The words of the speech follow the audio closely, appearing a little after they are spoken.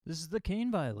This is the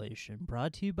Kane Violation,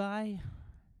 brought to you by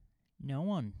no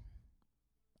one.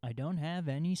 I don't have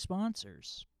any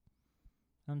sponsors.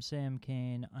 I'm Sam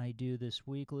Kane. I do this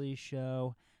weekly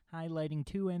show highlighting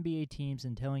two NBA teams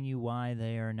and telling you why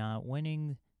they are not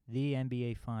winning the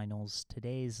NBA Finals.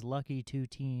 Today's lucky two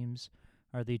teams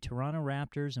are the Toronto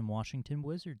Raptors and Washington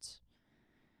Wizards.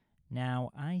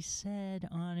 Now, I said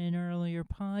on an earlier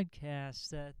podcast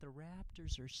that the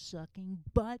Raptors are sucking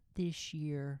butt this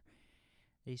year.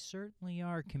 They certainly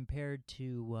are compared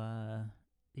to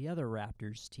the other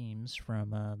Raptors teams from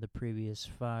the previous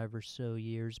 5 or so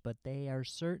years, but they are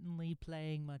certainly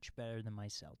playing much better than my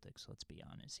Celtics, let's be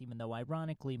honest. Even though,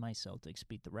 ironically, my Celtics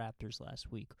beat the Raptors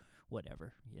last week.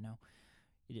 Whatever,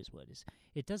 it is what it is.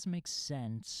 It doesn't make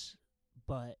sense,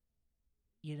 but,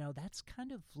 that's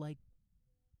kind of like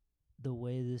the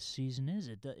way this season is.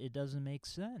 It doesn't make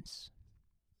sense.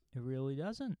 It really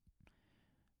doesn't.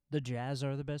 The Jazz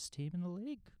are the best team in the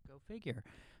league. Go figure.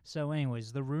 So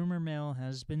anyways, the rumor mill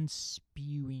has been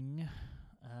spewing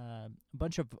a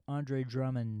bunch of Andre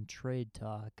Drummond trade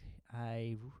talk.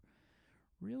 I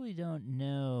really don't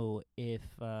know if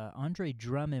Andre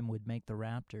Drummond would make the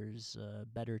Raptors a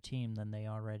better team than they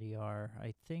already are.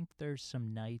 I think there's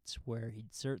some nights where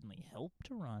he'd certainly help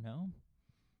Toronto.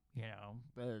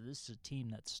 This is a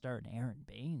team that's starting Aaron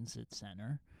Baines at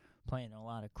center, playing a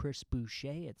lot of Chris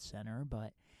Boucher at center,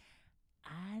 but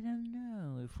I don't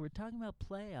know. If we're talking about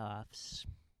playoffs,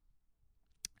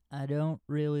 I don't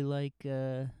really like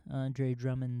Andre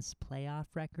Drummond's playoff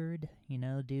record.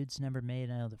 Dude's never made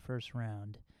it out of the first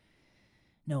round.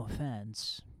 No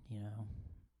offense,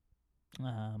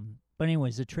 But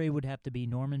anyways, the trade would have to be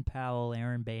Norman Powell,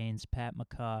 Aaron Baines, Pat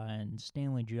McCaw, and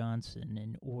Stanley Johnson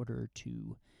in order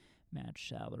to match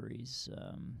salaries.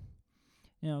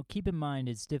 Keep in mind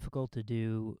it's difficult to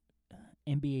do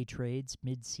NBA trades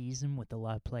mid-season with a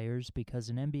lot of players because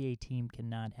an NBA team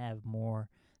cannot have more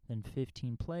than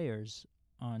 15 players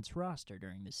on its roster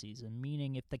during the season,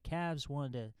 meaning if the Cavs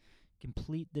wanted to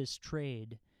complete this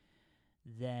trade,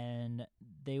 then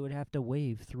they would have to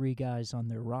waive 3 guys on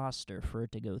their roster for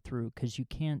it to go through because you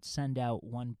can't send out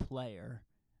 1 player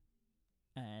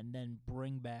and then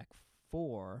bring back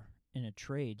 4 in a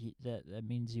trade. That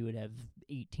means you would have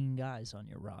 18 guys on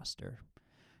your roster.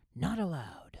 Not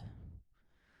allowed.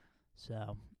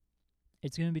 So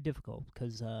it's going to be difficult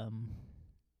because,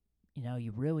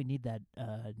 you really need that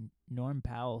Norm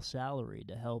Powell salary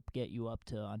to help get you up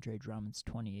to Andre Drummond's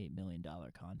 $28 million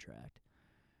contract.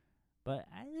 But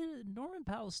Norman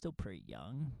Powell's still pretty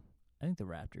young. I think the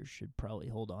Raptors should probably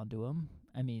hold on to him.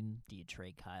 I mean, do you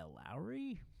trade Kyle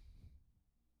Lowry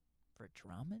for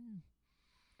Drummond?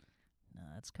 No,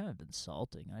 that's kind of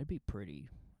insulting. I'd be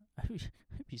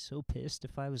so pissed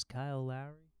if I was Kyle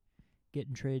Lowry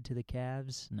getting traded to the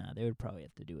Cavs. Nah, they would probably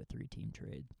have to do a 3-team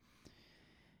trade.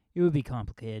 It would be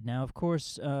complicated. Now, of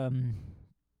course,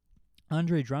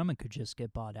 Andre Drummond could just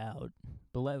get bought out.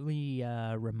 But let me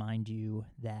remind you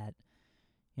that,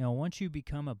 once you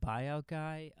become a buyout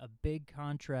guy, a big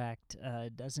contract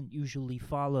doesn't usually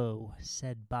follow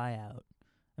said buyout.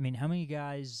 I mean, how many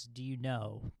guys do you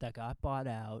know that got bought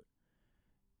out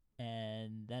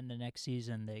and then the next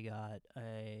season they got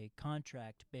a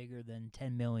contract bigger than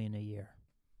 $10 million a year?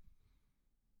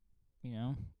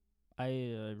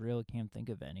 I really can't think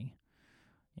of any.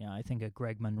 I think of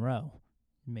Greg Monroe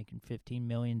making $15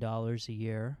 million a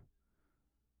year.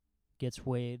 Gets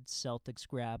waived. Celtics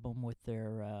grab him with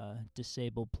their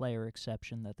disabled player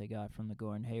exception that they got from the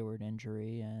Gordon Hayward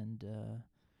injury. And,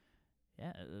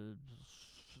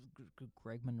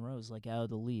 Greg Monroe's out of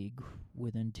the league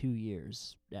within 2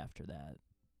 years after that.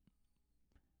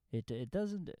 It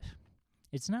doesn't...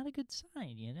 It's not a good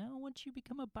sign, once you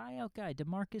become a buyout guy.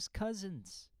 DeMarcus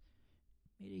Cousins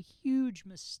made a huge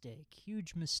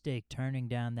mistake turning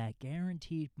down that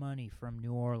guaranteed money from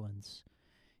New Orleans,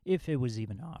 if it was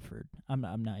even offered. I'm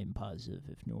not even positive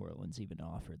if New Orleans even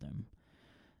offered them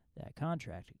that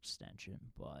contract extension,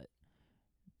 but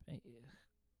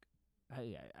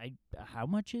how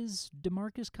much is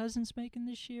DeMarcus Cousins making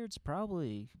this year? It's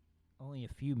probably only a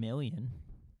few million.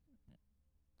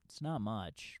 It's not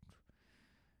much.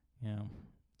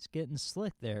 It's getting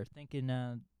slick there, thinking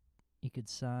you could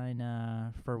sign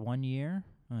for 1 year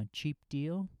on a cheap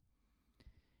deal,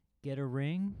 get a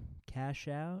ring, cash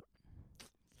out.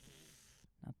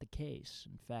 Not the case.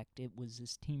 In fact, it was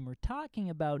this team we're talking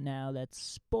about now that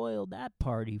spoiled that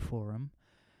party for him.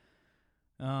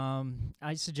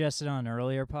 I suggested on an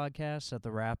earlier podcast that the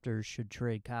Raptors should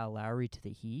trade Kyle Lowry to the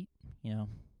Heat.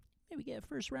 Maybe get a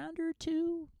first rounder or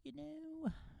 2,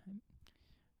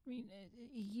 I mean,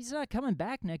 he's not coming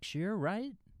back next year,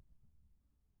 right?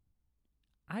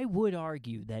 I would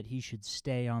argue that he should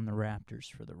stay on the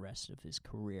Raptors for the rest of his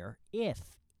career if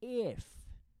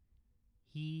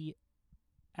he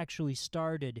actually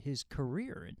started his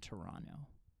career in Toronto.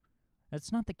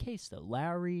 That's not the case, though.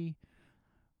 Lowry,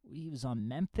 he was on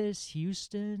Memphis,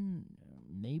 Houston,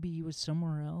 maybe he was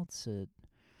somewhere else.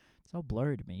 It's all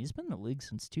blurred to me. He's been in the league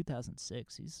since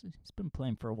 2006. He's been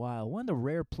playing for a while. One of the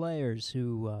rare players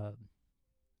who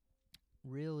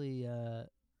really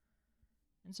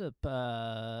ends up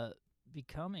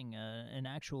becoming an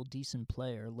actual decent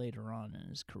player later on in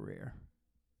his career.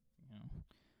 You know.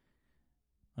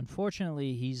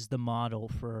 Unfortunately, he's the model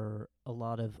for a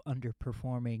lot of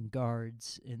underperforming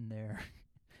guards in their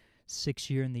 6th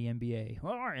year in the NBA.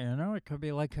 Well, it could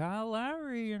be like Kyle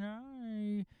Lowry,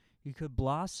 he could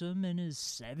blossom in his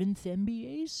 7th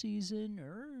NBA season,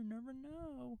 or you never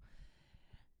know.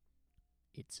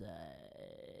 It's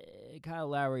Kyle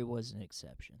Lowry was an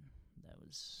exception. That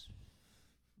was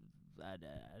I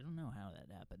don't know how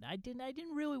that happened. I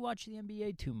didn't really watch the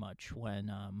NBA too much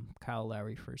when Kyle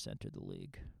Lowry first entered the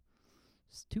league. I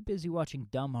was too busy watching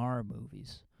dumb horror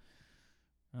movies.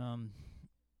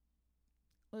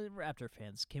 Raptor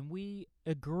fans, can we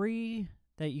agree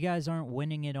that you guys aren't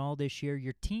winning it all this year?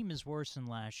 Your team is worse than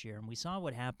last year, and we saw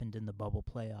what happened in the bubble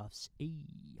playoffs.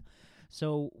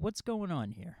 So what's going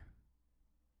on here?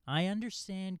 I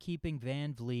understand keeping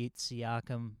Van Vliet,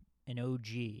 Siakam, and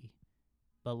OG,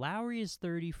 but Lowry is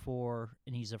 34,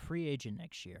 and he's a free agent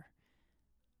next year.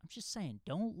 I'm just saying,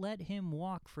 don't let him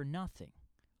walk for nothing.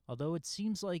 Although it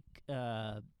seems like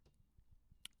all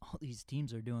these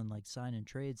teams are doing like sign and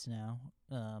trades now,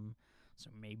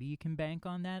 so maybe you can bank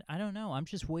on that. I don't know. I'm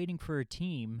just waiting for a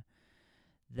team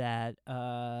that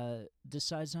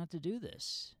decides not to do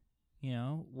this. You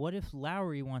know, what if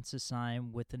Lowry wants to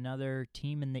sign with another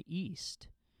team in the East?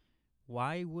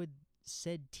 Why would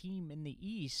said team in the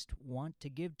East want to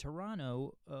give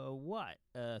Toronto a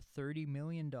 $30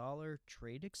 million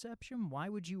trade exception? Why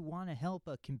would you want to help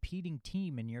a competing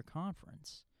team in your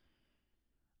conference?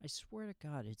 I swear to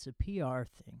God, it's a PR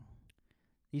thing.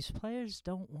 These players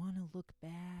don't want to look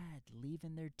bad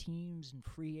leaving their teams in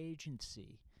free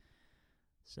agency.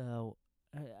 So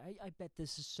I bet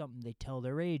this is something they tell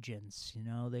their agents. You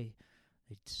know, they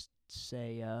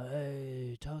say,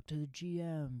 hey, talk to the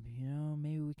GM. You know,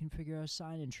 maybe we can figure out a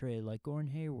sign and trade like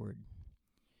Gordon Hayward.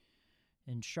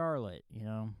 In Charlotte, you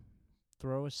know,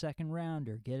 throw a second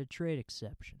rounder, get a trade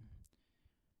exception.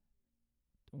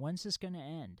 When's this going to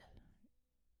end?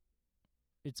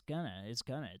 It's gonna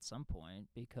at some point,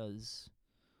 because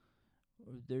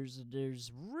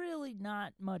there's really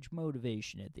not much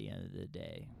motivation at the end of the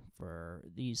day for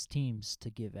these teams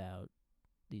to give out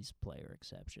these player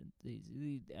exceptions,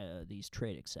 these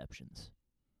trade exceptions.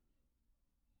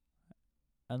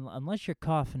 Unless you're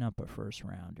coughing up a first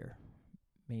rounder,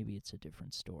 maybe it's a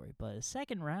different story. But a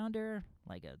second rounder,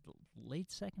 like a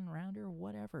late second rounder,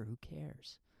 whatever, who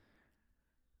cares?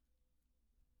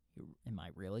 Am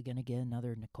I really going to get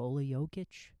another Nikola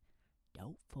Jokic?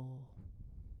 Doubtful.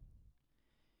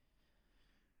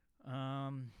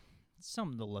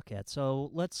 Something to look at.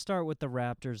 So let's start with the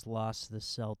Raptors' loss to the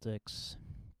Celtics.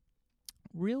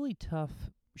 Really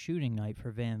tough shooting night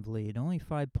for Van Vliet. Only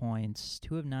 5 points,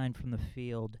 2 of 9 from the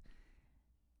field.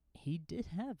 He did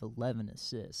have 11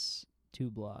 assists, 2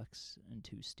 blocks, and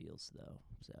 2 steals, though.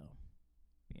 So,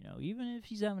 you know, even if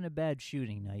he's having a bad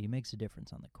shooting night, he makes a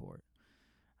difference on the court.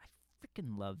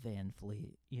 Freaking love Van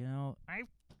Vliet, you know.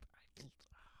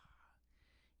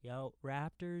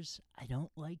 Raptors, I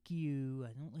don't like you.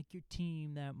 I don't like your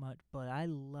team that much, but I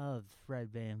love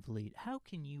Fred Van Vliet. How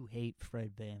can you hate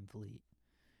Fred Van Vliet?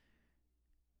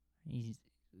 He's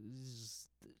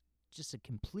just a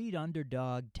complete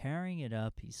underdog, tearing it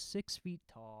up. He's 6 feet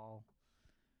tall.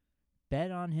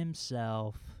 Bet on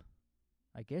himself.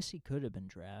 I guess he could have been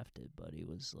drafted, but he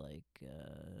was like,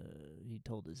 he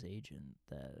told his agent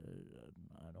that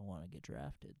I don't want to get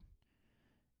drafted.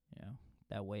 You know,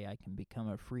 that way I can become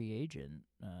a free agent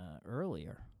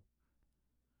earlier.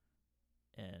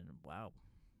 And wow,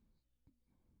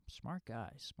 smart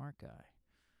guy.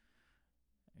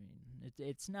 I mean,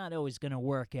 it's not always going to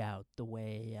work out the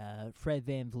way Fred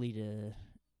Van Vliet,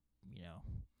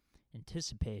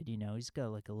 anticipated. You know, he's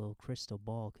got like a little crystal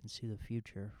ball, can see the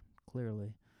future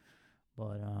clearly.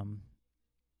 But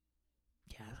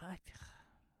yeah, I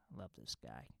love this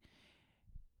guy.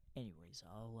 Anyways,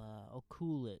 I'll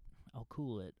cool it.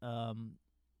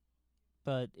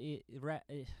 But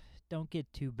don't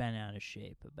get too bent out of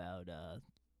shape about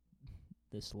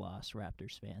this loss,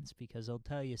 Raptors fans, because I'll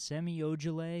tell you, Semi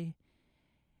Ojeleye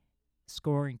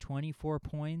scoring 24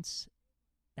 points,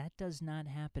 that does not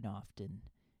happen often.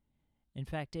 In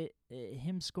fact,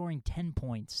 him scoring 10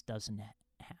 points doesn't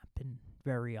happen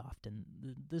very often.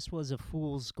 This was a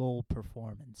fool's goal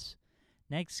performance.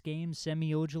 Next game,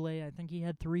 Semi Ojeleye, I think he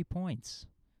had 3 points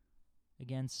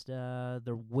against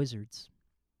the Wizards,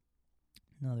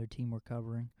 another team we're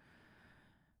covering.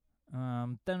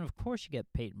 Then, of course, you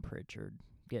get Peyton Pritchard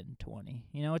getting 20.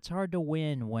 You know, it's hard to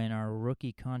win when our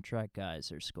rookie contract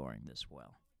guys are scoring this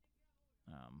well.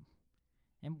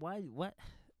 And what?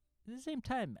 At the same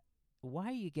time, why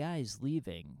are you guys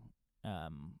leaving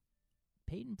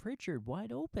Peyton Pritchard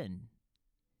wide open?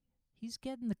 He's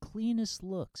getting the cleanest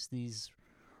looks. These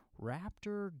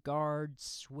Raptor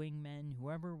guards, swingmen,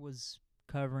 whoever was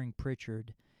covering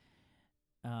Pritchard,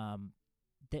 you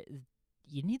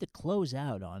need to close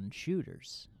out on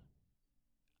shooters.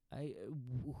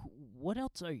 What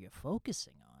else are you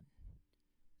focusing on?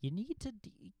 You need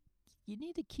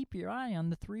to keep your eye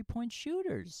on the 3-point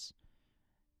shooters.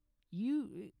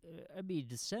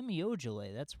 Semi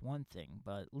Ojeleye, that's one thing,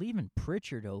 but leaving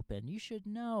Pritchard open, you should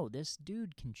know this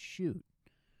dude can shoot.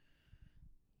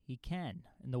 He can.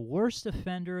 And the worst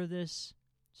offender of this,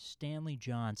 Stanley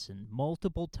Johnson,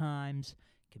 multiple times,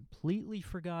 completely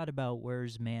forgot about where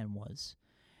his man was.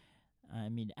 I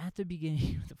mean, at the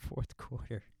beginning of the fourth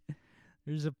quarter,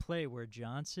 there's a play where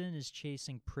Johnson is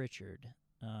chasing Pritchard.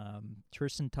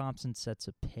 Tristan Thompson sets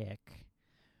a pick.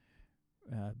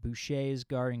 Boucher is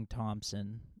guarding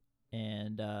Thompson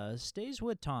and stays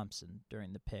with Thompson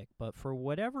during the pick. But for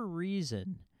whatever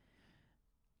reason,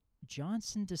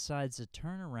 Johnson decides to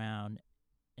turn around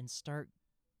and start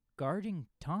guarding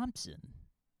Thompson.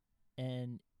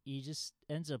 And he just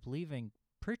ends up leaving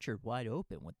Pritchard wide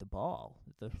open with the ball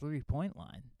at the 3-point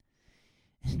line.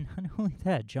 And not only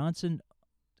that, Johnson,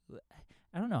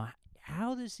 I don't know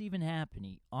how this even happened.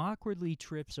 He awkwardly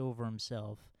trips over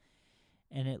himself.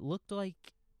 And it looked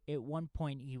like at one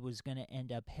point he was going to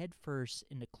end up headfirst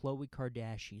into Khloe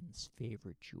Kardashian's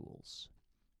favorite jewels.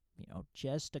 You know,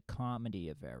 just a comedy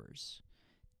of errors.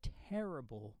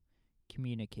 Terrible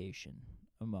communication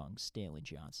among Stanley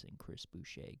Johnson and Chris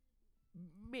Boucher.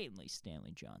 Mainly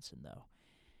Stanley Johnson, though.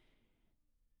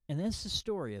 And that's the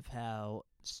story of how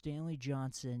Stanley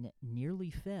Johnson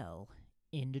nearly fell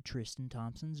into Tristan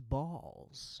Thompson's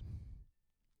balls.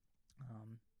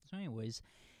 So anyways,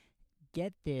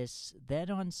 get this, then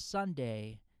on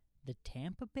Sunday, the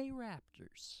Tampa Bay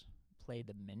Raptors play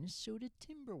the Minnesota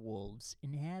Timberwolves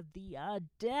and have the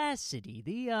audacity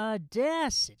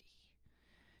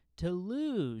to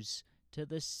lose to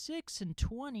the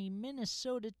 6-20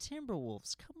 Minnesota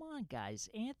Timberwolves. Come on, guys.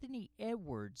 Anthony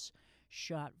Edwards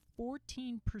shot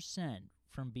 14%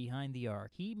 from behind the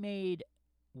arc. He made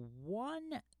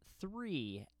 1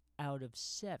 3 out of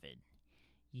 7,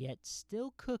 yet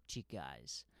still cooked you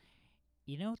guys.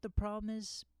 You know what the problem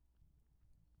is?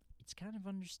 It's kind of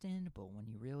understandable when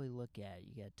you really look at it.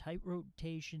 You got tight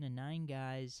rotation of 9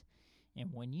 guys, and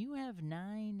when you have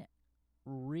 9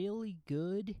 really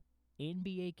good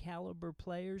NBA caliber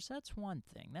players, that's one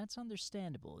thing. That's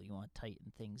understandable. You want to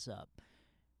tighten things up.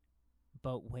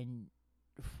 But when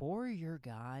 4 of your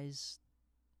guys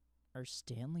are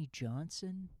Stanley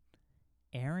Johnson,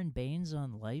 Aaron Baines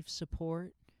on life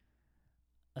support,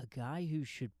 a guy who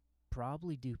should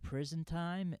probably do prison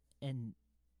time, and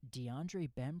DeAndre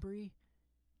Bembry.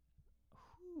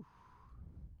 Whew.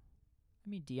 I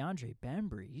mean, DeAndre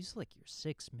Bembry, he's like your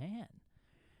 6th man.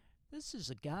 This is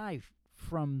a guy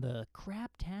from the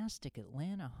craptastic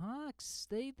Atlanta Hawks.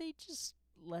 They just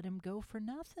let him go for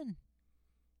nothing.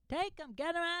 Take him,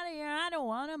 get him out of here. I don't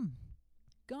want him.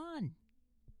 Gone.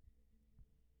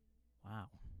 Wow.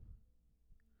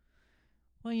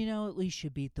 Well, you know, at least you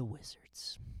beat the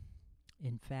Wizards.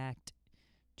 In fact,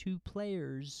 2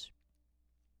 players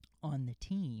on the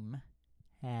team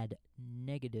had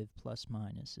negative plus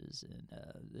minuses in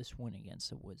this win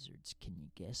against the Wizards. Can you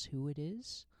guess who it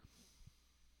is?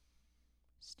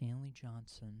 Stanley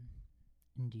Johnson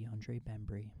and DeAndre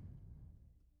Bembry.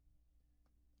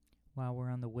 While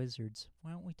we're on the Wizards, why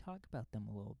don't we talk about them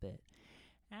a little bit?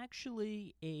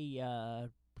 Actually, a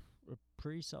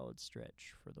pretty solid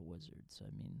stretch for the Wizards.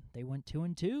 I mean, they went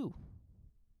 2-2.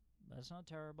 That's not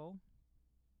terrible.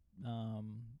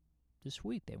 This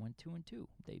week they went 2-2.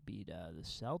 They beat the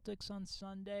Celtics on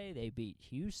Sunday. They beat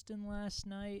Houston last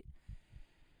night.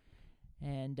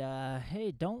 And,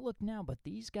 hey, don't look now, but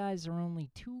these guys are only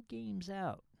 2 games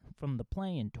out from the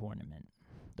play-in tournament.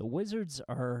 The Wizards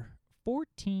are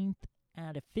 14th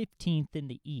out of 15th in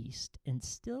the East and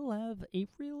still have a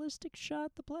realistic shot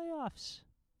at the playoffs.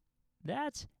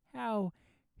 That's how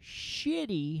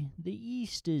shitty the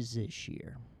East is this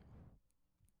year.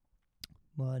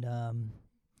 But,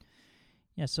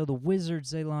 Yeah, so the Wizards,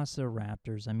 they lost their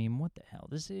Raptors. I mean, what the hell?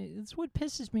 This is what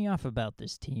pisses me off about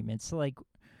this team. It's like,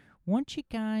 once you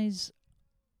guys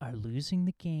are losing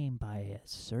the game by a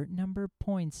certain number of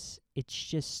points, it's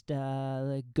just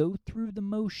go through the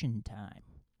motion time.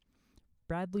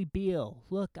 Bradley Beal,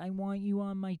 look, I want you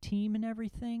on my team and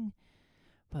everything,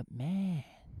 but man,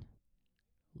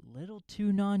 little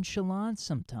too nonchalant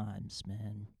sometimes,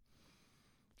 man.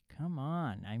 Come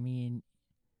on. I mean,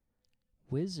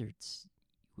 Wizards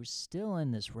were still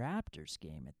in this Raptors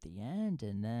game at the end,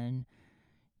 and then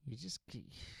you just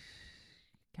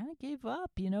kind of gave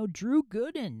up. You know, Drew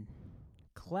Gooden,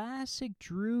 classic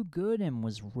Drew Gooden,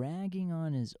 was ragging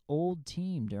on his old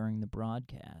team during the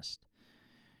broadcast.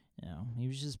 You know, he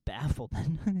was just baffled that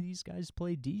none of these guys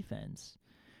play defense.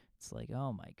 It's like,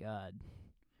 oh my God.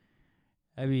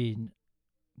 I mean,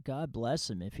 God bless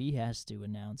him if he has to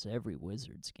announce every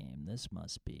Wizards game. This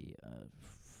must be a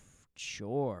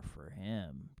chore for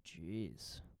him.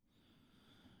 Jeez.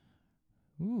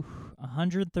 Ooh,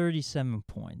 137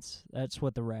 points. That's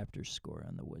what the Raptors score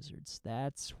on the Wizards.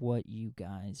 That's what you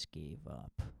guys gave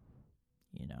up.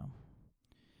 You know.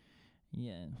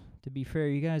 Yeah, to be fair,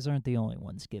 you guys aren't the only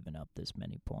ones giving up this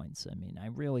many points. I mean, I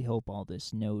really hope all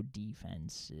this no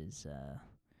defense is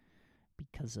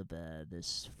because of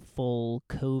this full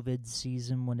COVID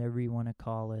season, whatever you want to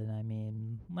call it. I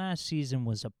mean, last season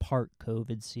was a part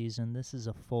COVID season. This is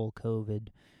a full COVID.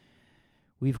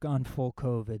 We've gone full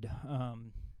COVID.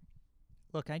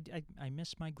 Look, I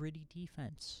miss my gritty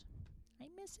defense. I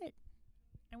miss it.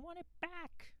 I want it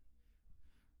back.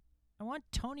 I want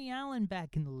Tony Allen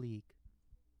back in the league.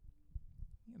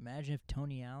 Can you imagine if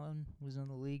Tony Allen was in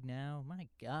the league now? My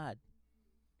God.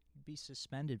 He'd be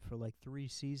suspended for like 3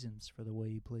 seasons for the way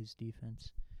he plays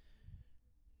defense.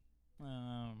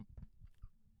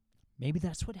 Maybe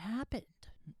that's what happened.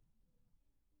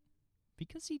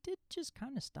 Because he did just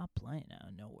kind of stop playing out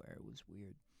of nowhere. It was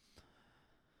weird.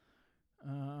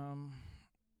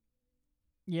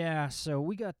 Yeah, so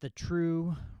we got the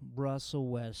true Russell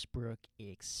Westbrook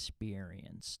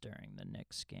experience during the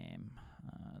Knicks game.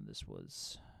 This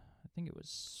was, I think it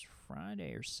was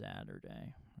Friday or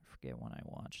Saturday. I forget when I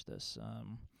watched this.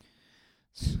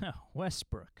 So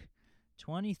Westbrook,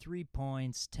 23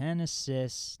 points, 10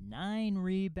 assists, 9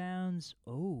 rebounds.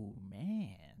 Oh,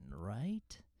 man,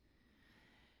 right?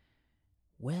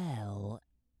 Well,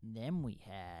 then we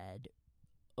had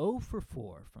 0 for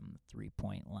 4 from the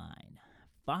three-point line.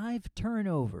 5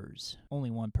 turnovers,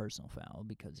 only 1 personal foul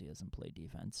because he doesn't play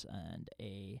defense, and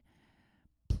a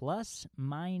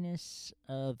plus-minus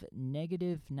of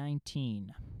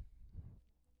 -19.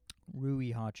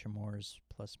 Rui Hachimura's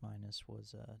plus-minus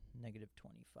was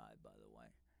 -25, by the way.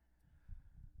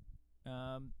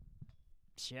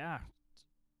 Yeah,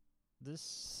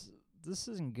 this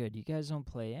isn't good. You guys don't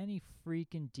play any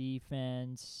freaking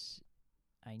defense.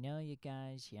 I know you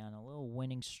guys, you're on a little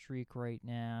winning streak right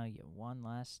now. You won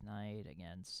last night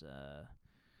against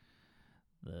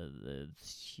the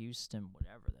Houston,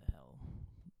 whatever the hell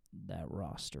that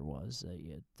roster was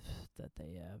that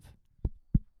they have.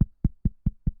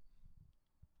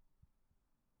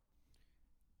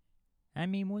 I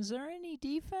mean, was there any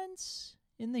defense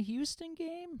in the Houston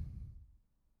game?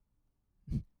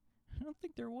 I don't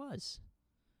think there was.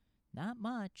 Not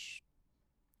much.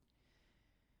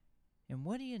 And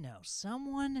what do you know?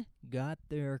 Someone got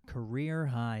their career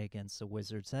high against the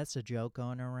Wizards. That's a joke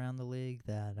going around the league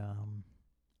that,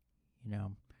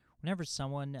 whenever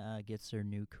someone gets their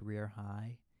new career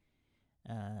high,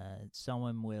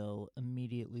 someone will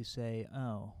immediately say,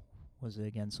 oh, was it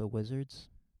against the Wizards?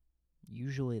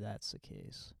 Usually that's the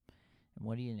case. And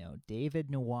what do you know? David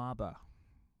Nwaba,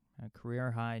 a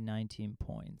career high 19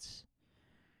 points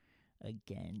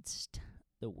against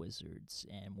the Wizards,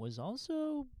 and was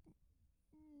also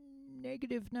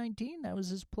 -19. That was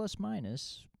his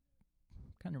plus-minus.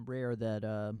 Kind of rare that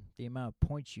the amount of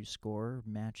points you score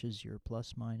matches your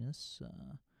plus-minus.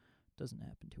 Doesn't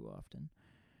happen too often.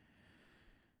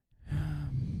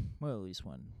 Well, at least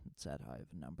when it's that high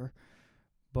of a number.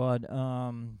 But,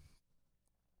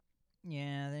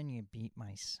 yeah, then you beat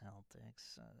my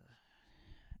Celtics.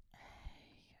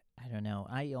 I don't know.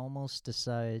 I almost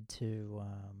decided to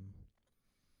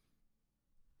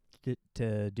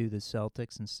do the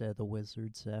Celtics instead of the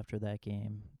Wizards after that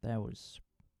game. That was...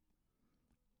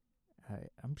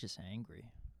 I'm just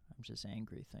angry. I'm just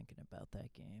angry thinking about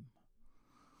that game.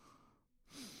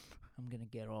 I'm going to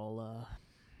get all...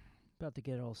 about to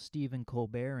get all Stephen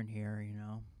Colbert in here, you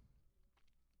know.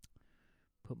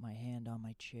 Put my hand on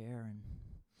my chair and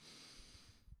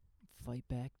fight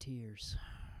back tears.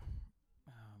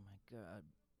 Oh, my God.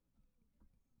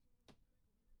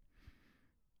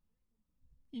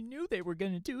 You knew they were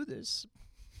going to do this.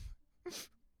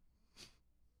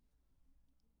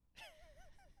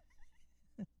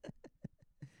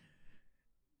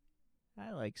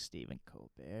 I like Stephen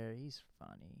Colbert. He's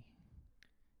funny.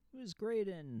 He was great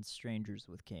in Strangers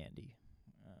with Candy.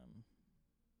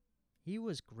 He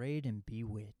was great in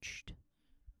Bewitched.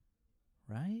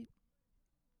 Right?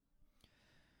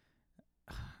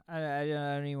 I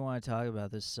don't even want to talk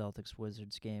about this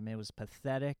Celtics-Wizards game. It was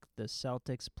pathetic. The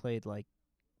Celtics played like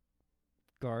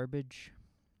garbage.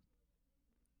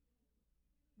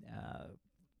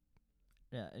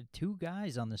 Two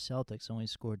guys on the Celtics only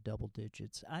scored double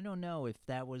digits. I don't know if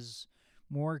that was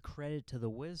more credit to the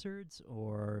Wizards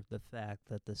or the fact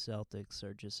that the Celtics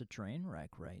are just a train wreck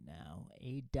right now.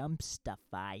 A dumpster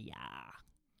fire.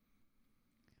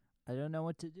 I don't know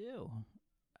what to do.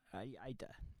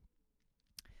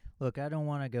 Look, I don't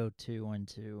want to go too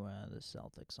into the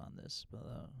Celtics on this, but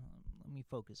let me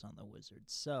focus on the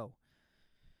Wizards. So,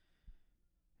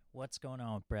 what's going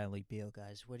on with Bradley Beal,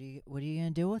 guys? What are you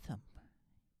gonna do with him?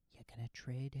 You gonna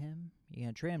trade him? You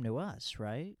gonna trade him to us,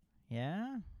 right?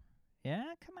 Yeah.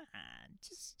 Come on,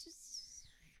 just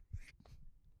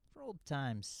for old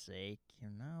time's sake,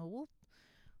 we'll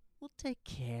take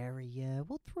care of you.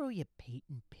 We'll throw you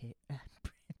Peyton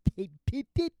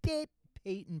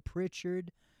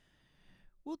Pritchard.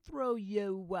 We'll throw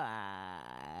you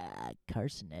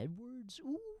Carson Edwards.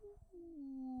 Ooh.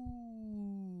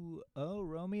 Oh,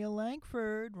 Romeo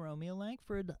Langford,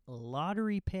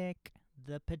 lottery pick.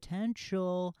 The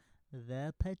potential.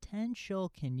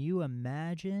 Can you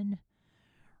imagine?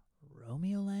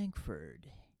 Romeo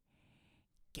Langford,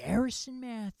 Garrison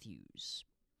Matthews,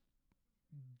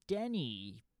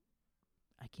 Denny,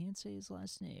 I can't say his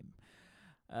last name,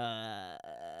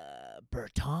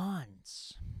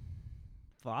 Bertans,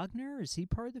 Wagner, is he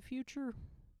part of the future?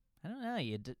 I don't know.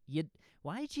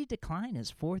 Why did you decline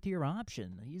his fourth-year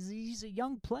option? He's a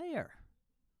young player.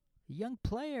 A young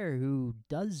player who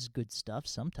does good stuff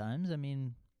sometimes. I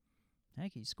mean,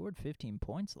 heck, he scored 15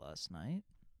 points last night.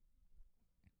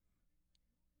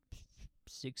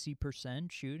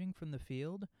 60% shooting from the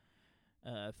field.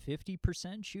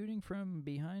 50% shooting from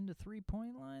behind the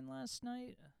three-point line last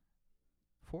night.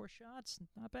 4 shots,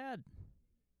 not bad.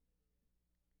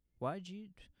 Why'd you...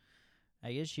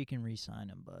 I guess you can re-sign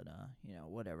him, but,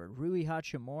 whatever. Rui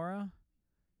Hachimura?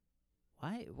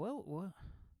 Why? What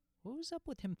was up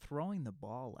with him throwing the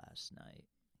ball last night?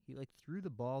 He, threw the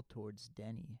ball towards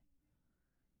Denny.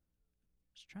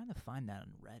 I was trying to find that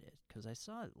on Reddit, because I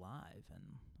saw it live,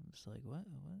 and I was like, what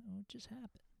just happened?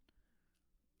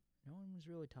 No one was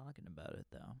really talking about it,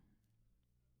 though.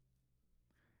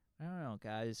 I don't know,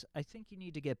 guys. I think you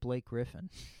need to get Blake Griffin.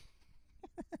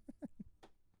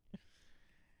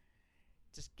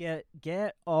 Just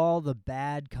get all the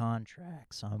bad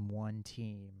contracts on one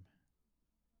team.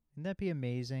 Wouldn't that be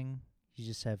amazing? You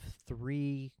just have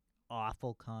 3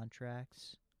 awful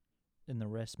contracts and the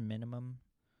rest minimum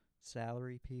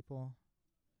salary people.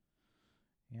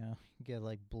 You get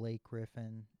Blake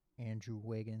Griffin, Andrew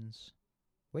Wiggins.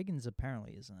 Wiggins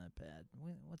apparently isn't that bad.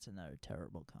 What's another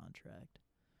terrible contract?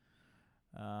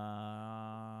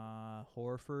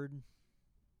 Horford.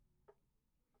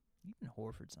 Even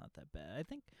Horford's not that bad.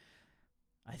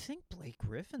 I think Blake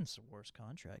Griffin's the worst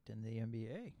contract in the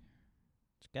NBA.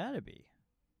 It's gotta be.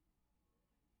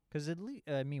 Because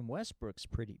Westbrook's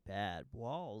pretty bad.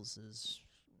 Walls is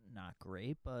not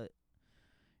great, but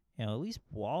at least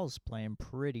Wall's playing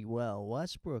pretty well.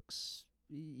 Westbrook's,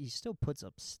 he still puts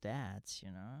up stats,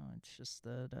 It's just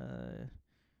that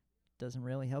doesn't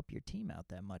really help your team out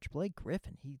that much. Blake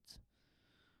Griffin,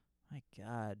 my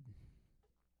God.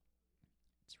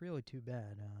 It's really too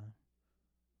bad.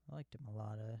 I liked him a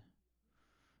lot.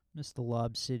 Missed the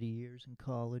Lob City years in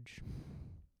college.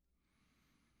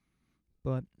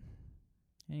 But,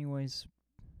 anyways,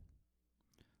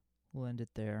 we'll end it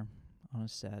there on a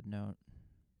sad note.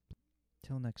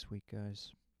 Till next week,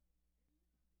 guys.